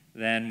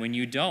than when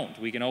you don't.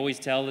 We can always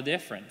tell the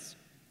difference."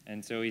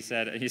 And so he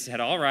said,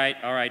 all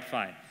right,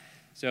 fine.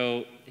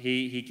 So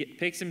he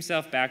picks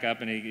himself back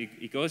up, and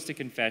he goes to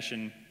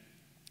confession.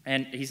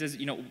 And he says,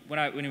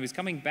 when he was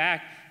coming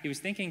back, he was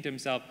thinking to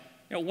himself,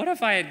 what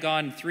if I had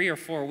gone 3 or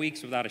 4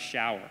 weeks without a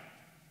shower,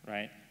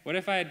 right? What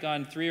if I had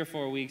gone 3 or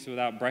 4 weeks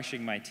without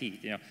brushing my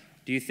teeth?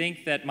 Do you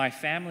think that my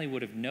family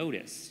would have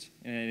noticed?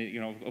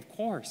 Of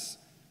course,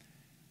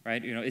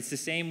 right? It's the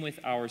same with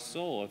our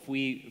soul. If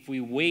we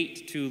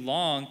wait too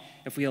long,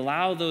 if we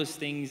allow those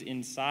things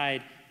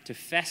inside to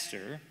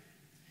fester,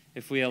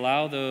 if we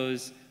allow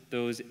those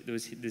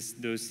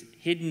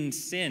hidden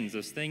sins,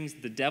 those things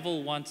the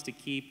devil wants to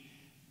keep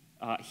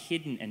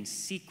hidden and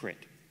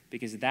secret,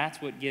 because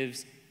that's what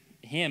gives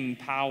him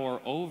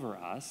power over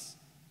us,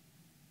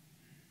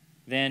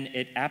 then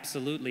it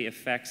absolutely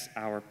affects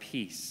our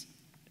peace.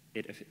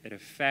 It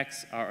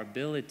affects our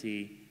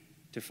ability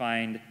to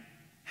find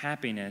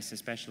happiness,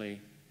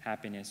 especially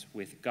happiness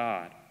with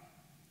God.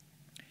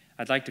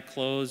 I'd like to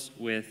close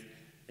with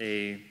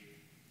a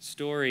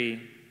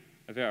story,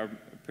 a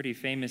pretty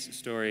famous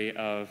story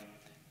of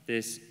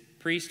this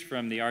priest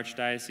from the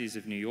Archdiocese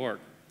of New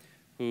York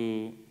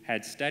who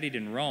had studied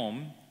in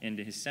Rome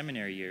into his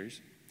seminary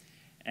years,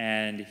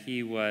 and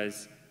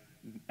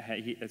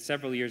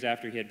several years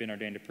after he had been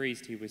ordained a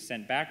priest, he was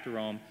sent back to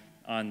Rome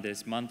on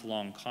this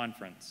month-long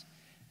conference.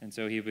 And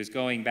so he was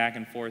going back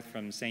and forth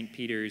from St.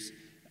 Peter's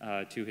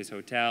to his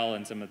hotel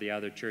and some of the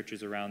other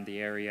churches around the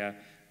area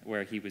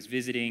where he was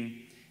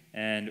visiting.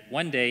 And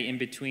one day, in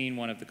between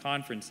one of the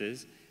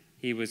conferences,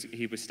 he was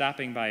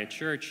stopping by a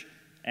church,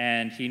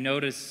 and he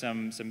noticed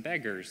some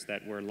beggars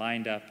that were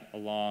lined up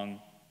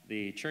along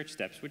the church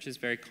steps, which is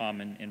very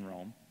common in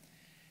Rome.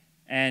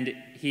 And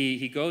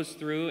he goes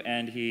through,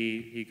 and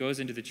he goes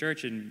into the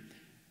church, and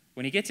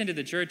when he gets into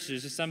the church,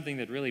 there's just something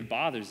that really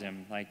bothers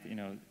him. Like,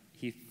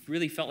 he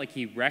really felt like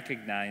he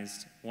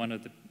recognized one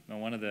of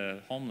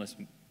the homeless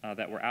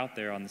that were out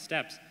there on the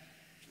steps.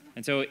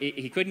 And so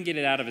he couldn't get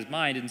it out of his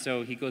mind, and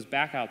so he goes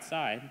back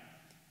outside,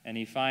 and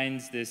he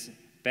finds this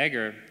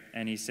beggar,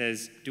 and he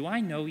says, "Do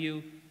I know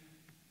you?"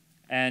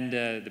 And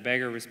the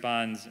beggar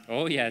responds,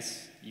 "Oh,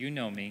 yes, you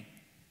know me."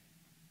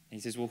 And he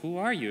says, "Well, who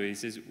are you?" He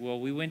says, "Well,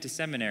 we went to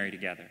seminary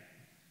together,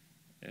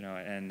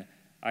 and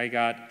I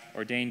got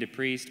ordained a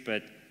priest,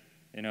 but,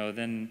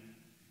 then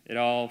it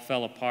all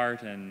fell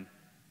apart, and,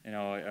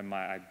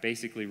 I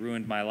basically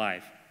ruined my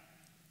life."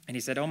 And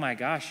he said, "Oh my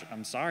gosh,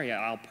 I'm sorry,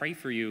 I'll pray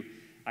for you.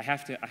 I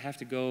have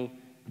to go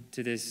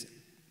to this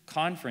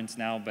conference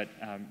now, but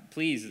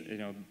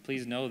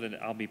please know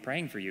that I'll be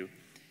praying for you."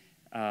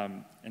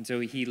 And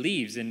so he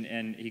leaves,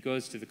 and he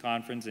goes to the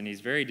conference, and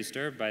he's very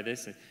disturbed by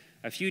this.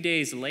 A few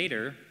days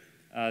later,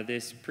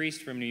 this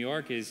priest from New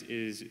York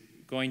is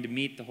going to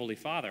meet the Holy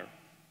Father.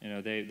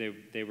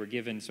 They were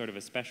given sort of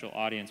a special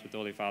audience with the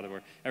Holy Father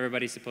where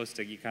everybody's supposed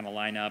to, you kind of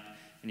line up,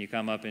 and you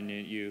come up and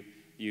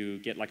you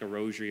get like a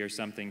rosary or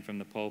something from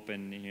the Pope,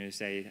 and you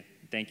say,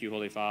 "Thank you,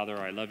 Holy Father,"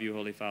 or "I love you,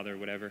 Holy Father," or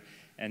whatever,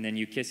 and then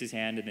you kiss his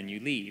hand, and then you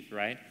leave,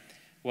 right?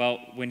 Well,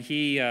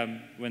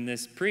 when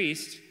this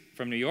priest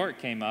from New York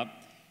came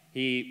up,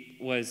 he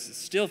was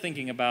still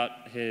thinking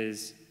about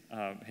his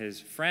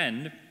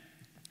friend, and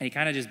he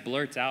kind of just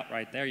blurts out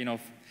right there,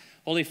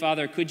 "Holy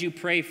Father, could you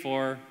pray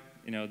for,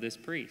 this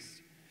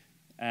priest?"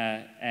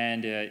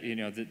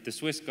 The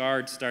Swiss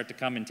guards start to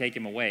come and take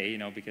him away,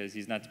 because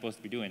he's not supposed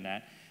to be doing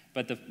that.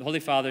 But the Holy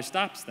Father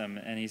stops them,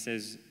 and he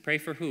says, "Pray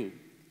for who?"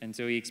 And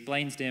so he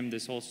explains to him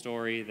this whole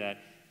story that,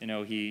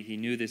 he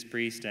knew this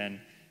priest, and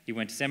he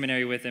went to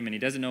seminary with him, and he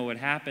doesn't know what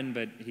happened,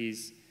 but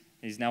he's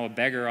now a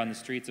beggar on the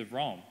streets of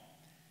Rome.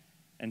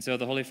 And so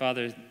the Holy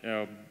Father,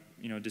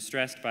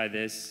 distressed by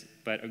this,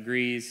 but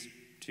agrees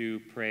to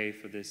pray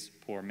for this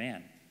poor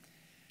man.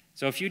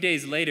 So a few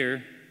days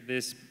later,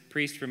 this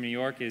priest from New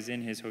York is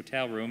in his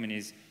hotel room, and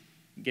he's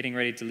getting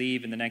ready to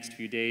leave in the next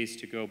few days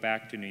to go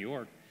back to New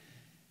York.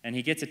 And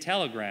he gets a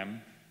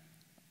telegram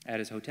at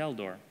his hotel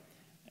door.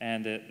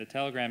 And the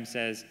telegram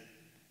says,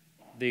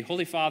 "The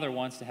Holy Father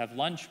wants to have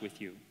lunch with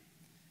you,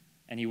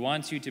 and he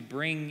wants you to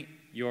bring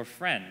your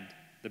friend,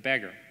 the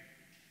beggar,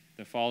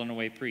 the fallen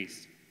away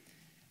priest."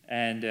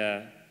 And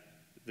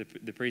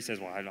the priest says,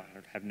 well, I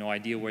have no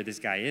idea where this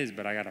guy is,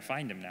 but I got to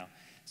find him now.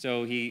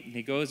 So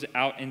he goes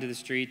out into the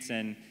streets,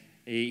 and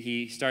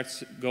he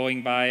starts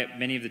going by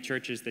many of the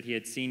churches that he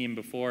had seen him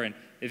before, and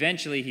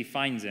eventually he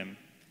finds him.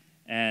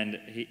 And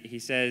he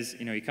says,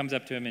 he comes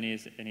up to him and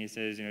he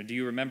says, do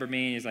you remember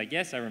me? And he's like,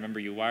 yes, I remember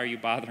you. Why are you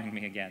bothering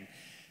me again?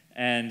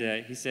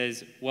 And he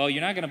says, well,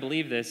 you're not going to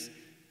believe this,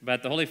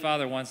 but the Holy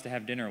Father wants to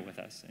have dinner with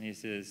us. And he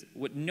says,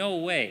 what? No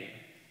way.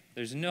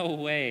 There's no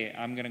way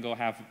I'm going to go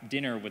have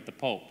dinner with the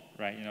Pope,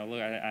 right?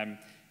 Look,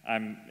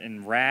 I'm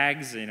in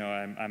rags,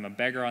 I'm a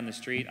beggar on the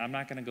street. I'm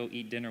not going to go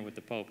eat dinner with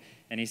the Pope.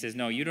 And he says,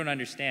 no, you don't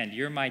understand.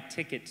 You're my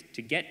ticket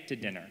to get to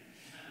dinner.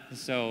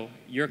 So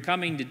you're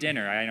coming to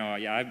dinner. I know,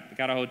 yeah, I've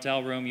got a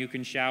hotel room. You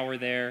can shower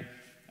there.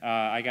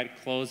 I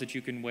got clothes that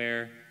you can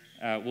wear.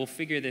 We'll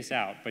figure this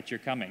out, but you're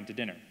coming to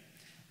dinner.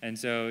 And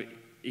so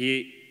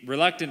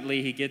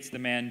reluctantly, he gets the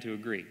man to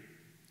agree.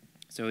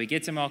 So he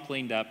gets him all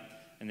cleaned up,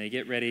 and they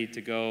get ready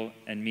to go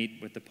and meet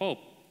with the Pope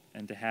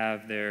and to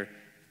have their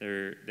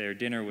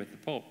dinner with the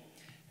Pope.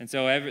 And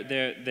so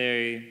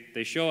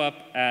they show up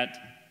at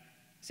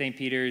St.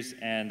 Peter's,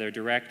 and they're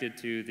directed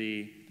to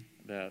the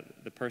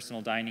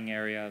personal dining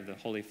area of the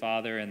Holy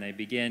Father, and they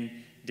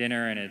begin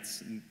dinner, and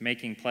it's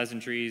making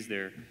pleasantries.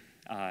 They're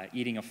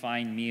eating a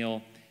fine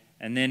meal.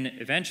 And then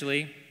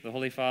eventually, the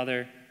Holy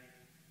Father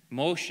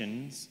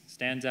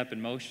stands up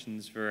and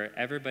motions for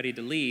everybody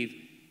to leave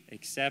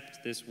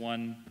except this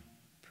one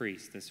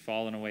priest, this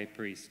fallen away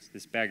priest,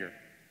 this beggar.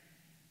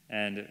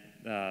 And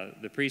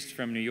the priest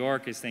from New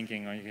York is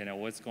thinking,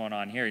 what's going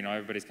on here?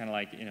 Everybody's kind of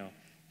like,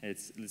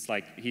 it's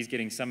like he's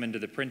getting summoned to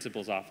the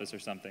principal's office or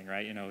something,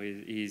 right?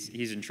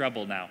 He's in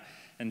trouble now.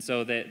 And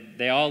so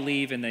they all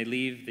leave, and they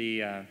leave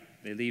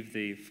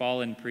the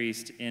fallen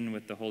priest in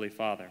with the Holy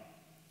Father.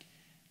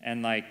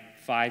 And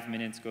 5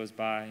 minutes goes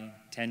by,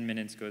 10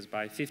 minutes goes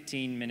by,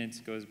 15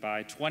 minutes goes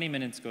by, 20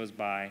 minutes goes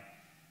by,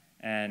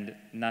 and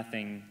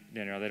nothing,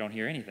 they don't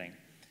hear anything.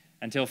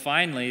 Until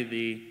finally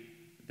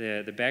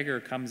the beggar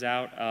comes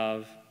out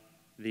of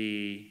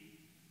the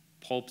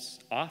Pope's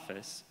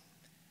office,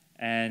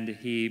 and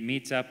he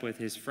meets up with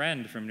his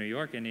friend from New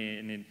York,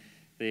 and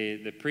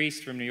the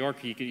priest from New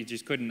York, he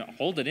just couldn't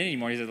hold it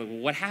anymore. He said, well,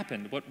 what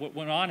happened? What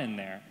went on in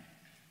there?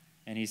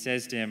 And he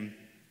says to him,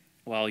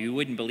 well, you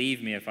wouldn't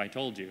believe me if I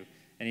told you.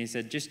 And he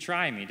said, just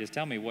try me. Just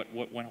tell me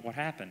what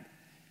happened.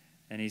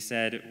 And he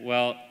said,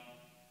 well,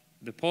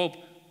 the Pope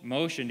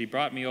motioned, he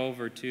brought me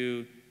over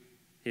to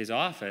his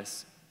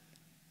office,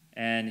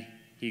 and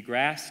he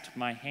grasped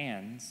my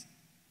hands,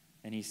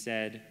 and he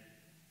said,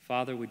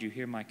 Father, would you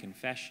hear my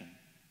confession?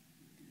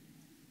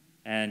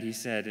 And he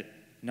said,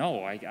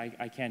 no,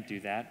 I can't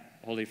do that,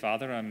 Holy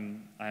Father.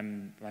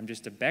 I'm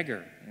just a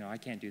beggar. I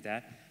can't do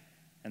that.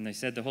 And they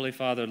said the Holy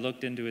Father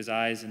looked into his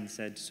eyes and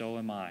said, so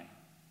am I.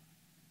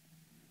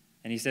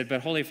 And he said, but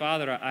Holy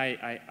Father,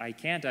 I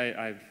can't.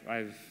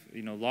 I've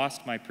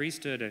lost my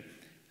priesthood.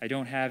 I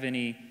don't have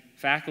any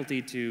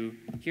faculty to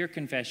hear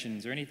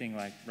confessions or anything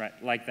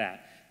like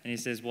that. And he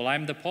says, well,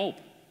 I'm the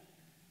Pope.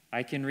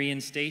 I can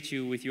reinstate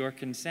you with your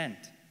consent.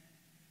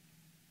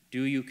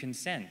 Do you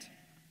consent?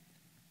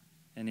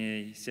 And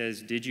he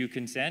says, did you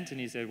consent? And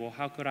he said, well,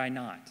 how could I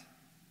not?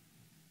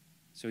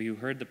 So you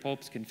heard the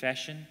Pope's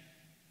confession?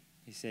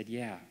 He said,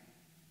 yeah.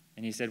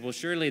 And he said, well,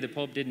 surely the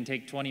Pope didn't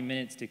take 20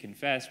 minutes to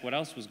confess. What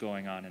else was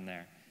going on in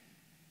there?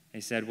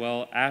 He said,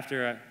 well,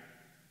 after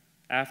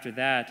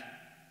that,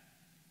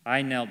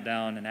 I knelt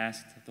down and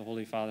asked the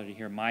Holy Father to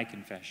hear my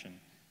confession.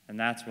 And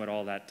that's what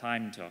all that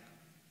time took.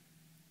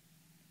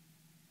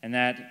 And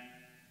that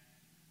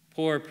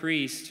poor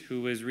priest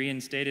who was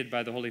reinstated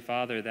by the Holy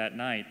Father that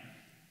night,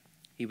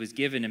 he was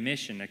given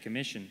a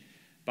commission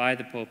by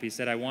the Pope. He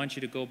said, I want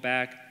you to go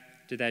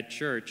back to that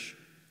church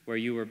where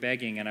you were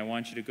begging, and I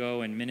want you to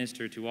go and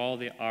minister to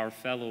all our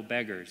fellow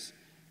beggars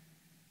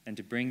and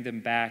to bring them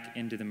back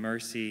into the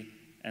mercy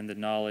and the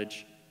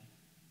knowledge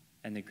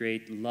and the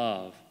great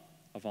love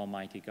of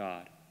Almighty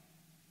God.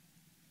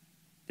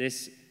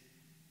 This,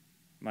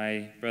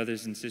 my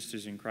brothers and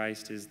sisters in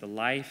Christ, is the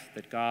life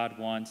that God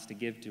wants to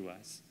give to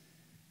us.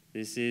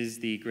 This is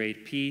the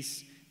great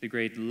peace, the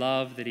great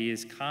love that He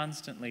is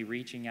constantly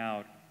reaching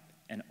out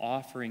and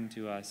offering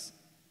to us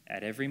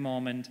at every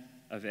moment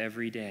of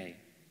every day.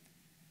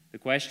 The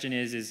question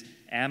is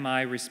am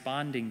I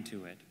responding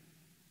to it?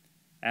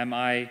 Am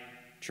I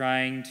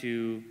trying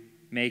to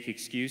make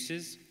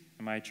excuses?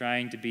 Am I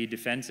trying to be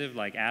defensive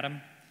like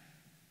Adam?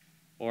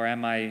 Or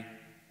am I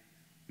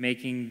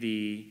making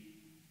the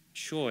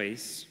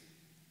choice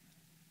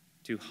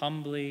to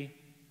humbly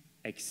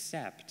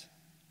accept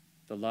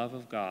the love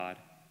of God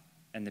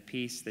and the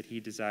peace that He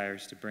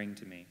desires to bring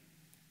to me?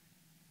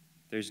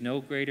 There's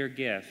no greater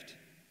gift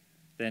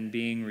than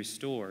being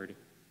restored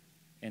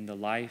in the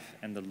life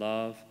and the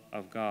love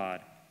of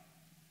God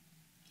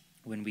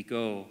when we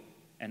go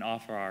and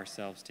offer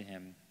ourselves to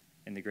Him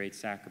in the great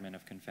sacrament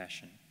of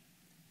confession.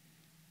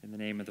 In the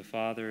name of the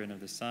Father, and of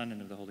the Son,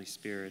 and of the Holy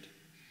Spirit.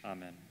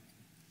 Amen.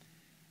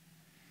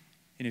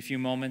 In a few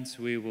moments,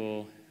 we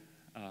will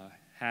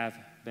have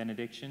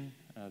benediction,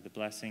 the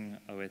blessing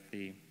with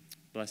the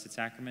Blessed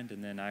Sacrament,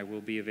 and then I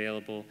will be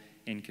available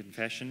in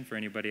confession for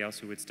anybody else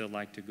who would still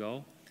like to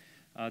go.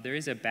 There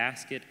is a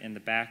basket in the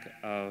back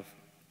of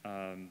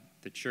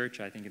the church,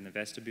 I think in the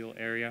vestibule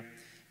area.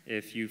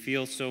 If you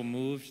feel so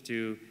moved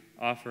to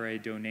offer a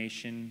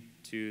donation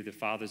to the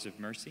Fathers of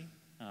Mercy,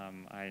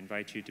 I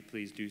invite you to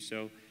please do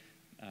so.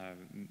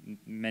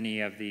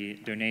 Many of the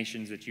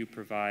donations that you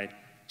provide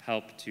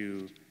help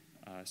to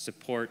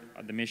support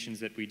the missions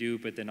that we do,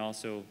 but then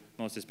also,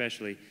 most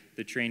especially,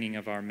 the training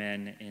of our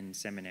men in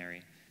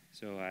seminary.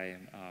 So I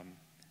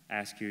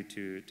ask you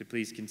to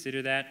please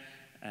consider that,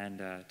 and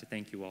to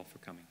thank you all for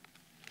coming.